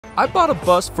I bought a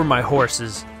bus for my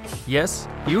horses. Yes,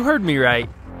 you heard me right.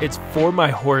 It's for my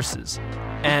horses.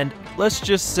 And let's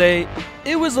just say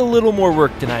it was a little more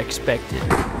work than I expected.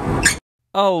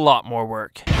 A lot more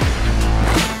work.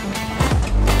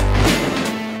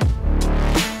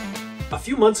 A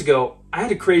few months ago, I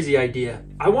had a crazy idea.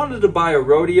 I wanted to buy a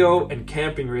rodeo and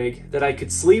camping rig that I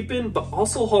could sleep in but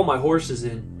also haul my horses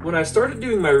in. When I started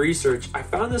doing my research, I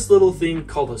found this little thing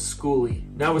called a skoolie.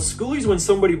 Now a skoolie is when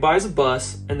somebody buys a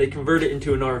bus and they convert it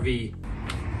into an RV.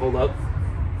 Hold up.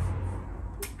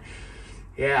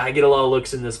 Yeah, I get a lot of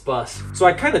looks in this bus. So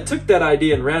I kind of took that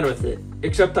idea and ran with it,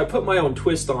 except I put my own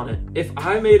twist on it. If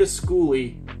I made a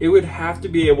skoolie, it would have to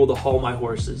be able to haul my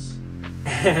horses.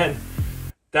 And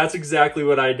that's exactly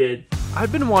what I did. I'd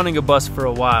been wanting a bus for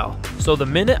a while, so the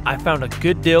minute I found a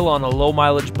good deal on a low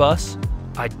mileage bus,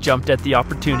 I jumped at the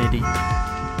opportunity.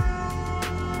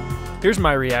 Here's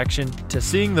my reaction to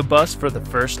seeing the bus for the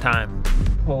first time.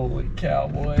 Holy cow,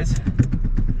 boys.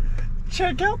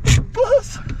 Check out the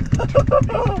bus. It's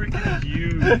freaking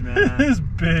huge, man. It is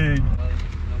big.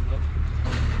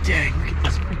 Dang, look at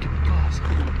this freaking bus.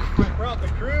 Holy crap. Brought the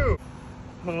crew.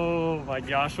 Oh my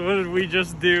gosh, what did we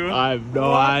just do? I have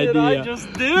no idea. What did I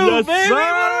just do, Yes, baby? sir.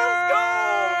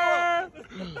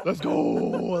 Let's go.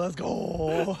 Let's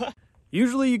go.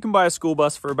 Usually you can buy a school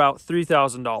bus for about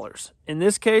 $3,000. In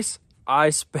this case, I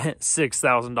spent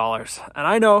 $6,000. And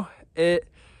I know it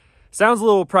sounds a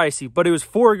little pricey, but it was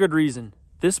for a good reason.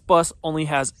 This bus only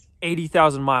has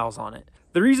 80,000 miles on it.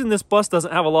 The reason this bus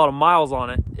doesn't have a lot of miles on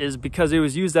it is because it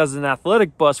was used as an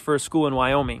athletic bus for a school in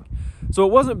Wyoming. So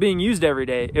it wasn't being used every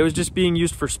day, it was just being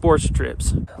used for sports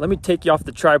trips. Let me take you off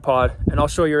the tripod and I'll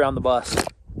show you around the bus.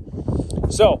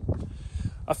 So,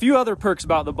 a few other perks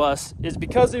about the bus is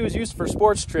because it was used for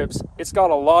sports trips, it's got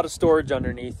a lot of storage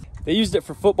underneath. They used it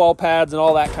for football pads and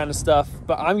all that kind of stuff,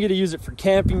 but I'm gonna use it for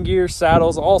camping gear,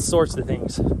 saddles, all sorts of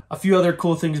things. A few other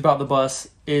cool things about the bus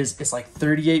is it's like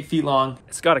 38 feet long.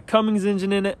 It's got a Cummins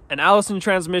engine in it, an Allison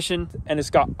transmission, and it's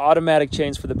got automatic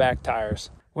chains for the back tires.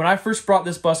 When I first brought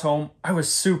this bus home, I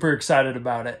was super excited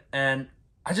about it, and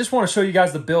I just want to show you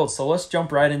guys the build, so let's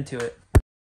jump right into it.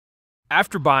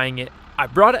 After buying it, I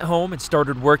brought it home and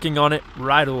started working on it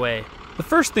right away. The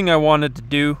first thing I wanted to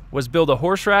do was build a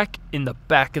horse rack in the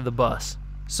back of the bus.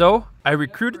 So I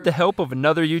recruited the help of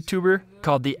another YouTuber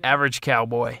called The Average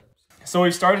Cowboy. So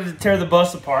we started to tear the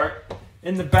bus apart.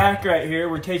 In the back right here,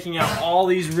 we're taking out all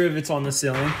these rivets on the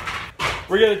ceiling.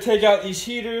 We're gonna take out these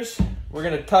heaters. We're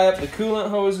gonna tie up the coolant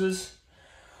hoses.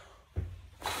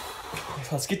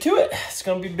 Let's get to it. It's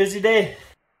gonna be a busy day.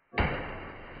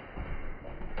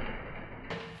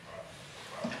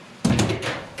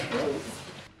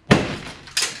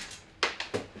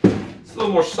 It's a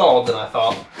little more solid than I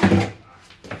thought.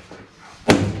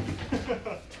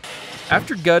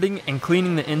 After gutting and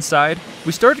cleaning the inside,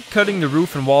 we started cutting the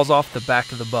roof and walls off the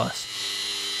back of the bus.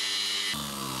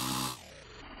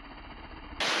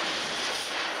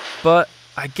 But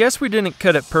I guess we didn't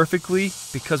cut it perfectly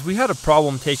because we had a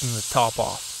problem taking the top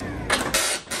off.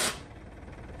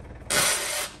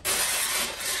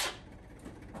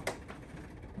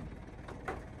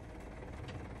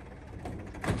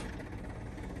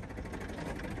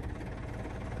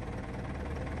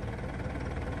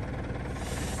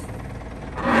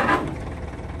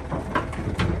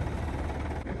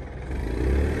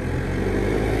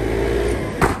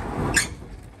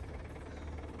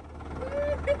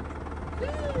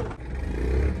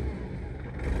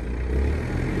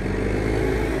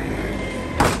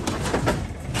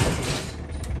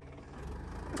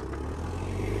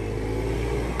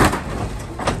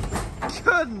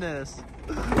 Goodness.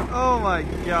 Oh my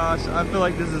gosh, I feel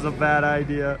like this is a bad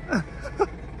idea.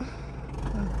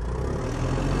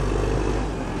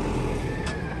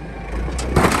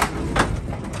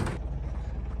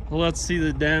 Let's see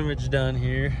the damage done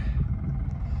here.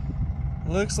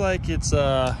 Looks like it's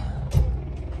It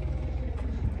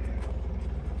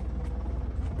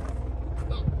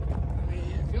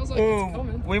feels like it's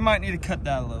coming. We might need to cut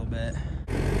that a little bit.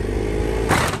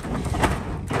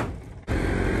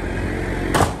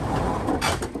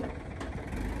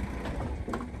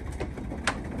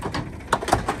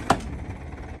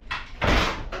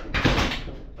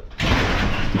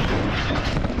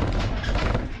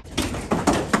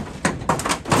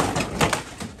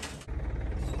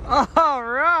 All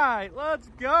right, let's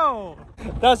go.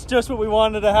 That's just what we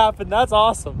wanted to happen. That's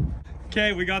awesome.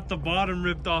 Okay, we got the bottom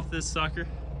ripped off this sucker.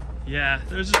 Yeah,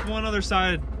 there's just one other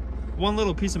side, one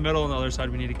little piece of metal on the other side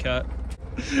we need to cut.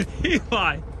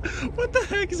 Eli, what the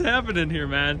heck is happening here,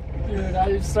 man? Dude,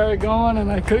 I just started going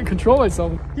and I couldn't control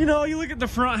myself. You know, you look at the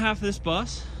front half of this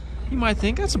bus, you might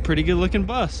think that's a pretty good looking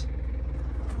bus.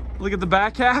 Look at the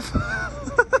back half.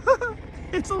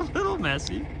 It's a little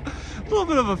messy. A little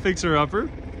bit of a fixer-upper.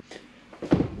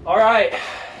 All right.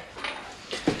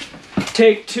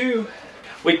 Take two.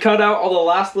 We cut out all the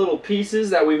last little pieces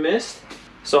that we missed.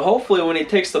 So hopefully when he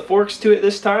takes the forks to it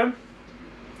this time,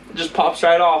 it just pops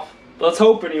right off. Let's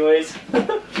hope anyways.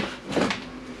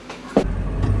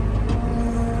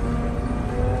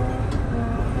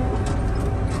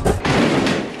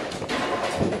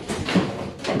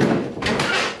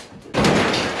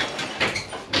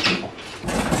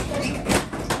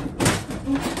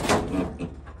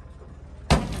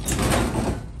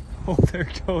 Oh, there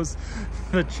goes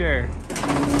the chair.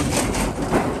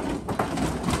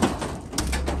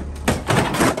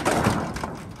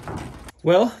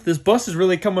 Well, this bus is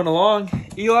really coming along.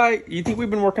 Eli, you think we've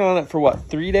been working on it for what,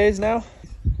 3 days now?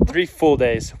 3 full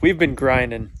days. We've been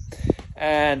grinding.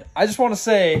 And I just want to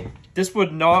say, this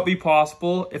would not be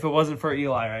possible if it wasn't for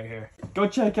Eli right here. Go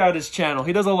check out his channel.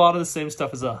 He does a lot of the same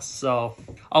stuff as us. So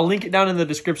I'll link it down in the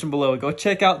description below. Go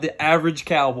check out The Average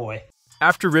Cowboy.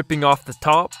 After ripping off the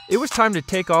top, it was time to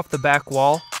take off the back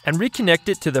wall and reconnect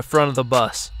it to the front of the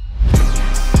bus.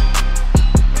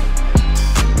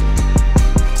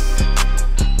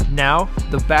 Now,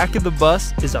 the back of the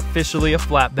bus is officially a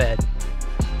flatbed.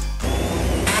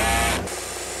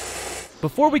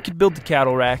 Before we could build the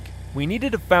cattle rack, we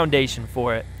needed a foundation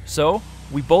for it, so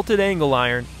we bolted angle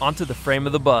iron onto the frame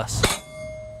of the bus.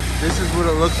 This is what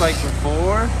it looked like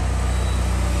before.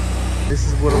 This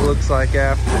is what it looks like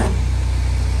after.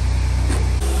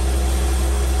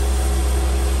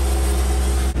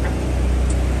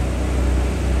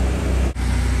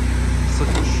 It's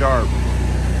looking sharp.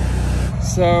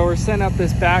 So we're setting up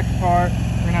this back part.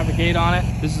 We're gonna have a gate on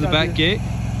it. This is the back gate?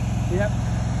 Yep.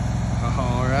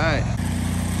 All right.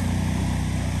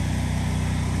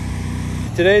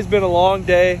 Today's been a long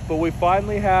day, but we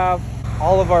finally have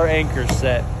all of our anchors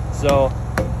set. So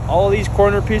all of these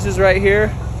corner pieces right here,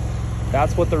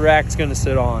 that's what the rack's gonna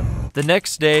sit on. The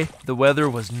next day, the weather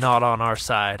was not on our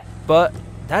side, but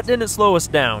that didn't slow us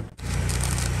down.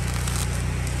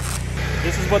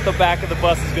 This is what the back of the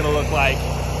bus is gonna look like.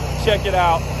 Check it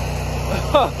out.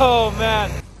 Oh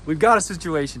man. We've got a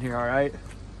situation here, all right?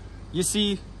 You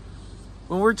see,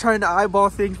 when we're trying to eyeball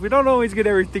things, we don't always get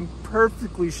everything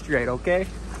perfectly straight, okay?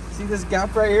 See this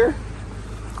gap right here?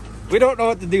 We don't know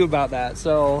what to do about that,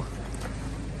 so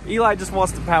Eli just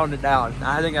wants to pound it down.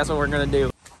 I think that's what we're gonna do.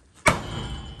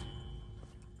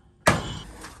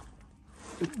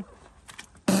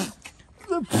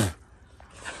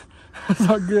 That's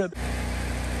not good.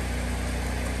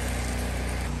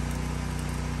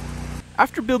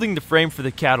 After building the frame for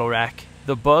the cattle rack,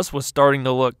 the bus was starting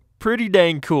to look pretty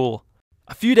dang cool.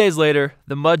 A few days later,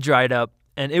 the mud dried up,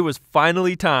 and it was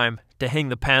finally time to hang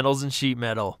the panels and sheet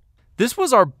metal. This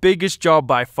was our biggest job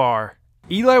by far.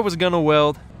 Eli was gonna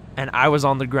weld, and I was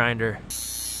on the grinder.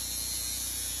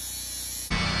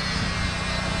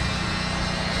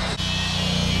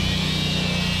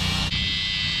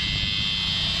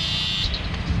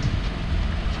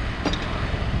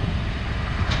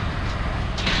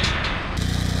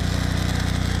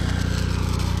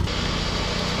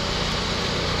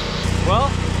 Well,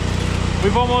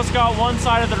 we've almost got one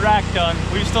side of the rack done.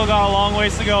 We've still got a long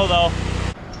ways to go though.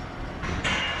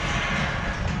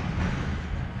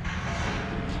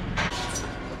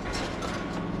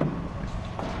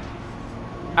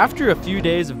 After a few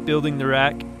days of building the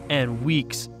rack and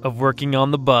weeks of working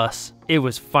on the bus, it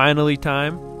was finally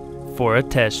time for a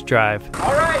test drive.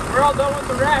 All right, we're all done with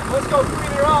the rack. Let's go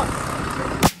clean her up.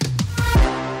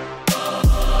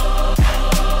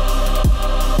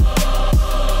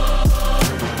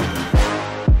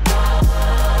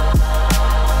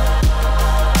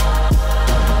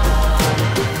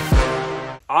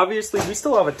 Obviously, we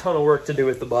still have a ton of work to do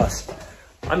with the bus.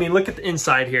 I mean, look at the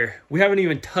inside here. We haven't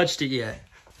even touched it yet.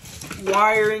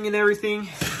 Wiring and everything,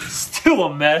 still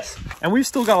a mess. And we've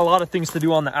still got a lot of things to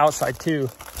do on the outside too.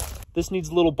 This needs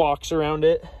a little box around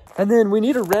it. And then we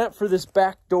need a ramp for this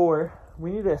back door.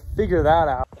 We need to figure that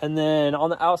out. And then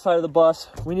on the outside of the bus,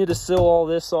 we need to seal all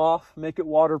this off, make it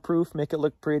waterproof, make it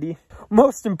look pretty.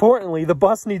 Most importantly, the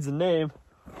bus needs a name.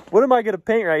 What am I gonna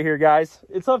paint right here, guys?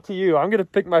 It's up to you. I'm gonna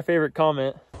pick my favorite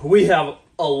comment. We have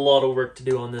a lot of work to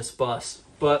do on this bus,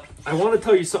 but I want to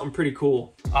tell you something pretty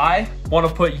cool. I want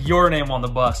to put your name on the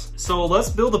bus. So let's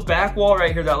build a back wall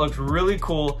right here that looks really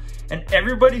cool. And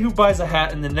everybody who buys a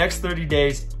hat in the next 30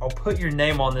 days, I'll put your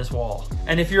name on this wall.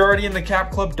 And if you're already in the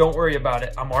cap club, don't worry about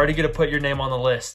it. I'm already gonna put your name on the list.